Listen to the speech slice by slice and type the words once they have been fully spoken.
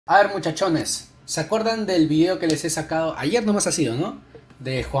A ver, muchachones, ¿se acuerdan del video que les he sacado? Ayer nomás ha sido, ¿no?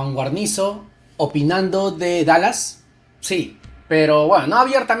 De Juanguarnizo opinando de Dalas. Sí, pero bueno, no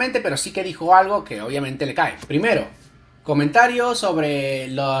abiertamente, pero sí que dijo algo que obviamente le cae. Primero, comentario sobre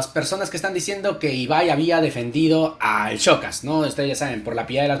las personas que están diciendo que Ibai había defendido al Chocas, ¿no? Ustedes ya saben, por la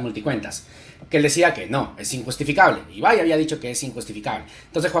piedad de las multicuentas. Que él decía que no, es injustificable. Ibai había dicho que es injustificable.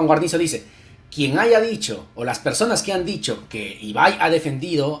 Entonces Juanguarnizo dice: quien haya dicho, o las personas que han dicho que Ibai ha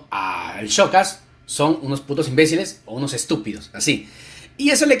defendido al Chocas son unos putos imbéciles o unos estúpidos, así.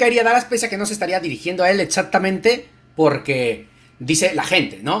 Y eso le caería a Dalas, pese a que no se estaría dirigiendo a él exactamente porque dice la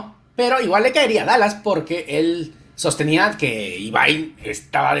gente, ¿no? Pero igual le caería a Dalas porque él sostenía que Ibai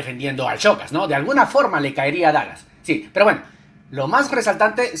estaba defendiendo al Chocas, ¿no? De alguna forma le caería a Dalas. Sí, pero bueno, lo más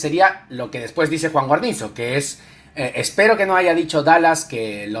resaltante sería lo que después dice Juanguarnizo, que es: espero que no haya dicho Dalas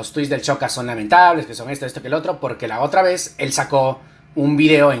que los tweets del Chocas son lamentables, que son esto que el otro, porque la otra vez él sacó un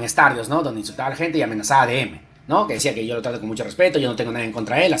video en Stardios, ¿no? Donde insultaba a la gente y amenazaba a DM, ¿no? Que decía que yo lo trato con mucho respeto, yo no tengo nada en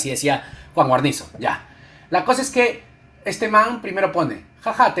contra de él, así decía Juanguarnizo, ya. La cosa es que este man primero pone: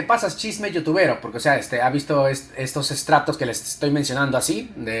 jaja, te pasas chisme youtubero, porque o sea, ha visto estos extractos que les estoy mencionando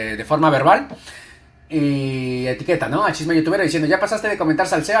así, de forma verbal. Y etiqueta, ¿no? A Chisme Youtubero diciendo: ya pasaste de comentar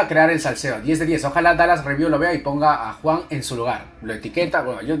salseo a crear el salseo. 10 de 10. Ojalá Dalas Review lo vea y ponga a Juan en su lugar. Lo etiqueta.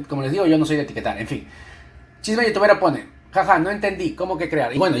 Bueno, yo, como les digo, yo no soy de etiquetar. En fin. Chisme Youtubero pone: jaja, no entendí. ¿Cómo que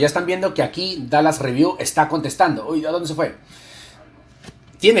crear? Y bueno, ya están viendo que aquí Dalas Review está contestando. Uy, ¿a dónde se fue?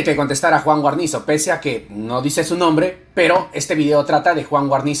 Tiene que contestar a Juanguarnizo, pese a que no dice su nombre, pero este video trata de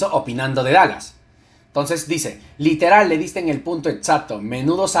Juanguarnizo opinando de Dalas. Entonces dice: literal, le diste en el punto exacto.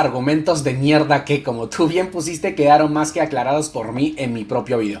 Menudos argumentos de mierda que, como tú bien pusiste, quedaron más que aclarados por mí en mi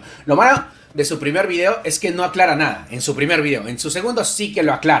propio video. Lo malo de su primer video es que no aclara nada en su primer video. En su segundo sí que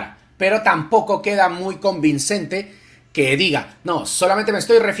lo aclara, pero tampoco queda muy convincente que diga: no, solamente me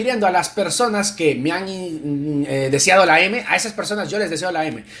estoy refiriendo a las personas que me han deseado la M. A esas personas yo les deseo la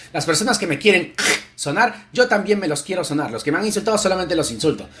M. Las personas que me quieren sonar, yo también me los quiero sonar. Los que me han insultado solamente los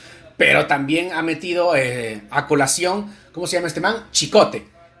insulto. Pero también ha metido a colación, ¿cómo se llama este man? Chicote.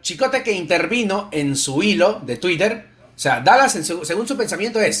 Chicote, que intervino en su hilo de Twitter. O sea, Dalas, según su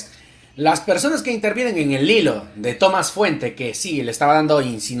pensamiento, es: las personas que intervienen en el hilo de Tomás Fuente, que sí, le estaba dando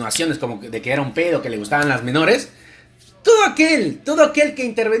insinuaciones como de que era un pedo, que le gustaban las menores. Todo aquel que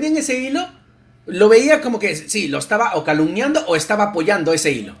intervenía en ese hilo, lo veía como que sí, lo estaba o calumniando o estaba apoyando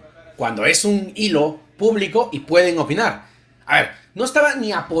ese hilo. Cuando es un hilo público y pueden opinar. A ver, no estaba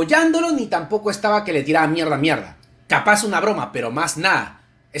ni apoyándolo, ni tampoco estaba que le tiraba mierda. Capaz una broma, pero más nada.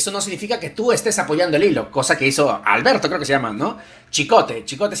 Eso no significa que tú estés apoyando el hilo, cosa que hizo Alberto, creo que se llama, ¿no? Chicote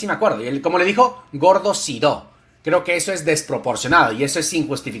sí me acuerdo. Y él, como le dijo, gordo sidó. Creo que eso es desproporcionado y eso es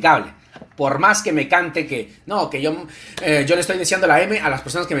injustificable. Por más que me cante que no, que yo le estoy deseando la M a las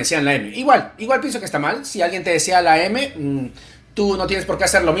personas que me desean la M. Igual pienso que está mal. Si alguien te desea la M, tú no tienes por qué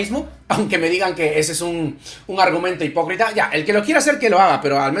hacer lo mismo, aunque me digan que ese es un argumento hipócrita. Ya, el que lo quiera hacer, que lo haga,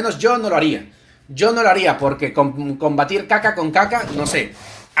 pero al menos yo no lo haría. Yo no lo haría porque combatir caca con caca, no sé.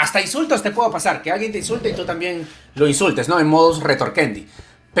 Hasta insultos te puedo pasar, que alguien te insulte y tú también lo insultes, ¿no? En modus retorquendi.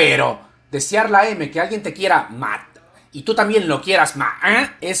 Pero desear la M, que alguien te quiera matar y tú también lo quieras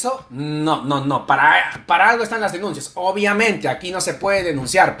eso, no. Para algo están las denuncias. Obviamente, aquí no se puede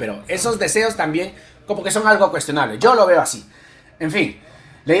denunciar, pero esos deseos también como que son algo cuestionable. Yo lo veo así. En fin,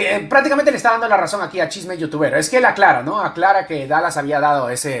 prácticamente le está dando la razón aquí a Chisme Youtubero. Es que él aclara, ¿no? Aclara que Dalas había dado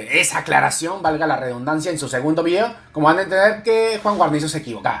esa aclaración, valga la redundancia, en su segundo video. Como van a entender que Juanguarnizo se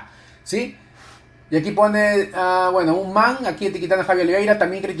equivocaba, ¿sí? Y aquí pone, bueno, un man, aquí etiquetando a Javier Oliveira,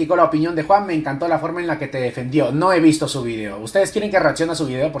 también criticó la opinión de Juan. Me encantó la forma en la que te defendió. No he visto su video. ¿Ustedes quieren que reaccione a su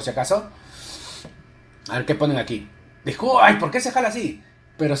video, por si acaso? A ver qué ponen aquí. Dijo: ay, ¿por qué se jala así?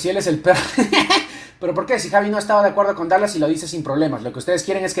 Pero si él es el perro... ¿Pero por qué? Si Javi no estaba de acuerdo con Dalas y lo dice sin problemas. Lo que ustedes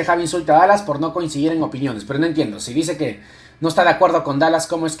quieren es que Javi insulte a Dalas por no coincidir en opiniones. Pero no entiendo. Si dice que no está de acuerdo con Dalas,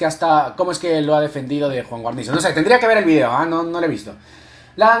 ¿cómo es que lo ha defendido de Juanguarnizo? No sé, tendría que ver el video. No lo he visto.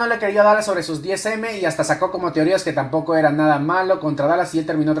 Lada no le creyó a Dalas sobre sus 10M y hasta sacó como teorías que tampoco era nada malo contra Dalas, y él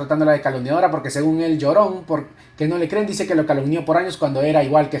terminó tratándola de calumniadora porque, según él, llorón, porque no le creen, dice que lo calumnió por años cuando era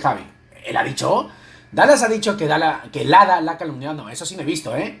igual que Javi. ¿Él ha dicho? Dalas ha dicho que Lada la ha calumniado. No, eso sí no he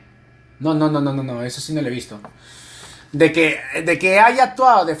visto, ¿eh? No, eso sí no lo he visto. De que haya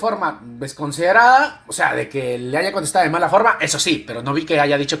actuado de forma desconsiderada, o sea, de que le haya contestado de mala forma, eso sí, pero no vi que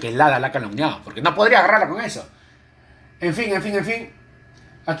haya dicho que Lada la ha calumniado, porque no podría agarrarla con eso. En fin.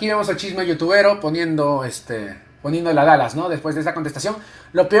 Aquí vemos a Chisme Youtubero poniendo la Dalas, ¿no? Después de esa contestación.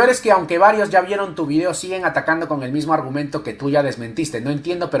 Lo peor es que aunque varios ya vieron tu video, siguen atacando con el mismo argumento que tú ya desmentiste. No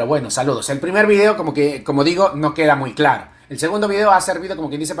entiendo, pero bueno, saludos. El primer video, como digo, no queda muy claro. El segundo video ha servido, como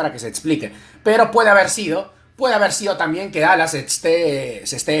quien dice, para que se explique. Pero puede haber sido también que Dalas se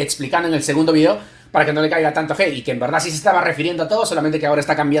esté explicando en el segundo video para que no le caiga tanto hate y que en verdad sí se estaba refiriendo a todo, solamente que ahora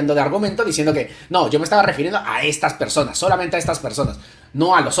está cambiando de argumento diciendo que no, yo me estaba refiriendo a estas personas, solamente a estas personas,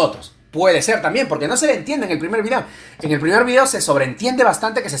 no a los otros. Puede ser también, porque no se le entiende en el primer video. En el primer video se sobreentiende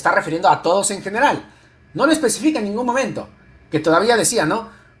bastante que se está refiriendo a todos en general. No lo especifica en ningún momento. Que todavía decía, ¿no?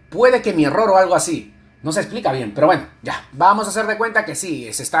 Puede que mi error o algo así. No se explica bien, pero bueno, ya. Vamos a hacer de cuenta que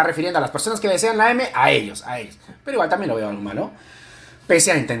sí, se está refiriendo a las personas que desean la M, a ellos. Pero igual también lo veo algo malo.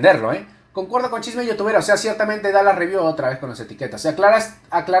 Pese a entenderlo, ¿eh? Concuerdo con Chisme Youtubero, o sea, ciertamente da la review otra vez con las etiquetas. O sea,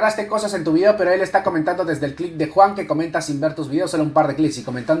 aclaraste cosas en tu video, pero él está comentando desde el clip de Juan, que comenta sin ver tus videos, solo un par de clips, y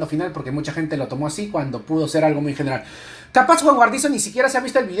comentando final porque mucha gente lo tomó así cuando pudo ser algo muy general. Capaz Juanguarnizo ni siquiera se ha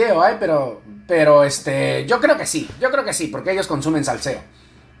visto el video, pero yo creo que sí, porque ellos consumen salseo.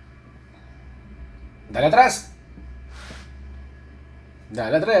 Dale atrás.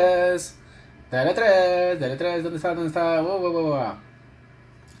 Dale atrás. Dale atrás, dale atrás, ¿dónde está? ¿Dónde está?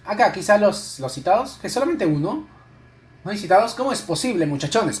 Acá, quizá los citados, que solamente uno. ¿No hay citados? ¿Cómo es posible,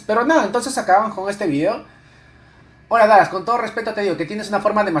 muchachones? Pero nada, entonces acaban con este video. Hola, Dalas, con todo respeto te digo que tienes una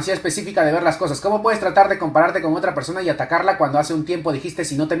forma demasiado específica de ver las cosas. ¿Cómo puedes tratar de compararte con otra persona y atacarla cuando hace un tiempo dijiste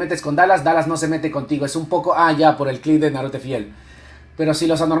si no te metes con Dalas, Dalas no se mete contigo? Es un poco, ya, por el clip de Naruto Fiel. Pero si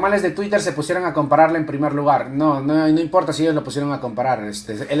los anormales de Twitter se pusieran a compararla en primer lugar, no importa si ellos lo pusieron a comparar.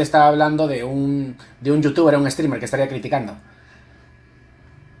 Él estaba hablando de un youtuber, un streamer que estaría criticando.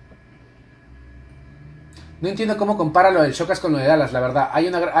 No entiendo cómo compara lo del Shocas con lo de Dalas, la verdad. Hay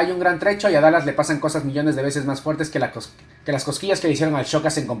un gran trecho y a Dalas le pasan cosas millones de veces más fuertes que las cosquillas que le hicieron al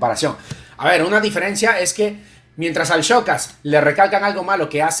Shocas en comparación. A ver, una diferencia es que mientras al Shocas le recalcan algo malo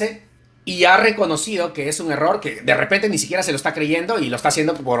que hace y ha reconocido que es un error, que de repente ni siquiera se lo está creyendo y lo está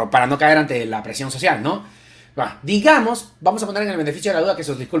haciendo para no caer ante la presión social, ¿no? Bueno, digamos, vamos a poner en el beneficio de la duda que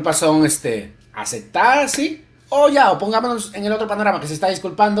sus disculpas son aceptadas, ¿sí? O pongámonos en el otro panorama que se está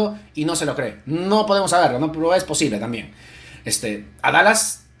disculpando y no se lo cree. No podemos saberlo, ¿no? Pero es posible también. A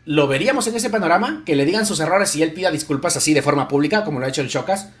Dalas lo veríamos en ese panorama, que le digan sus errores y él pida disculpas así de forma pública, como lo ha hecho el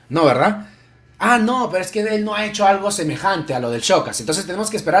Shocas. No, ¿verdad? No, pero es que él no ha hecho algo semejante a lo del Shocas. Entonces tenemos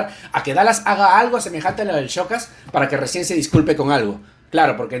que esperar a que Dalas haga algo semejante a lo del Shocas para que recién se disculpe con algo.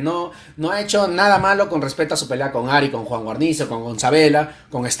 Claro, porque no ha hecho nada malo con respecto a su pelea con Ari, con Juanguarnizo, con Gonzabela,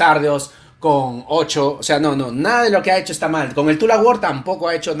 con Stardios, con 8, o sea, nada de lo que ha hecho está mal. Con el Tula War tampoco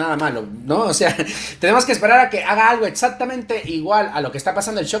ha hecho nada malo, ¿no? O sea, tenemos que esperar a que haga algo exactamente igual a lo que está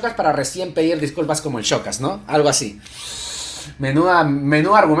pasando el Shocas para recién pedir disculpas como el Shocas, ¿no? Algo así.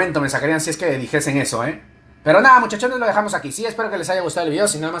 Menudo argumento me sacarían si es que dijesen eso, ¿eh? Pero nada, muchachones, lo dejamos aquí. Sí, espero que les haya gustado el video.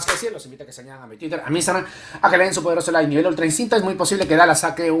 Sin nada más que decir, los invito a que se añadan a mi Twitter, a mi Instagram, a que le den su poderoso like nivel ultra instinto. Es muy posible que Dalas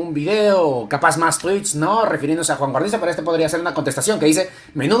saque un video, capaz más tweets, ¿no? Refiriéndose a Juanguarnizo, pero podría ser una contestación que dice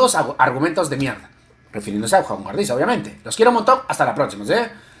menudos argumentos de mierda. Refiriéndose a Juanguarnizo, obviamente. Los quiero un montón. Hasta la próxima,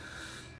 ¿eh?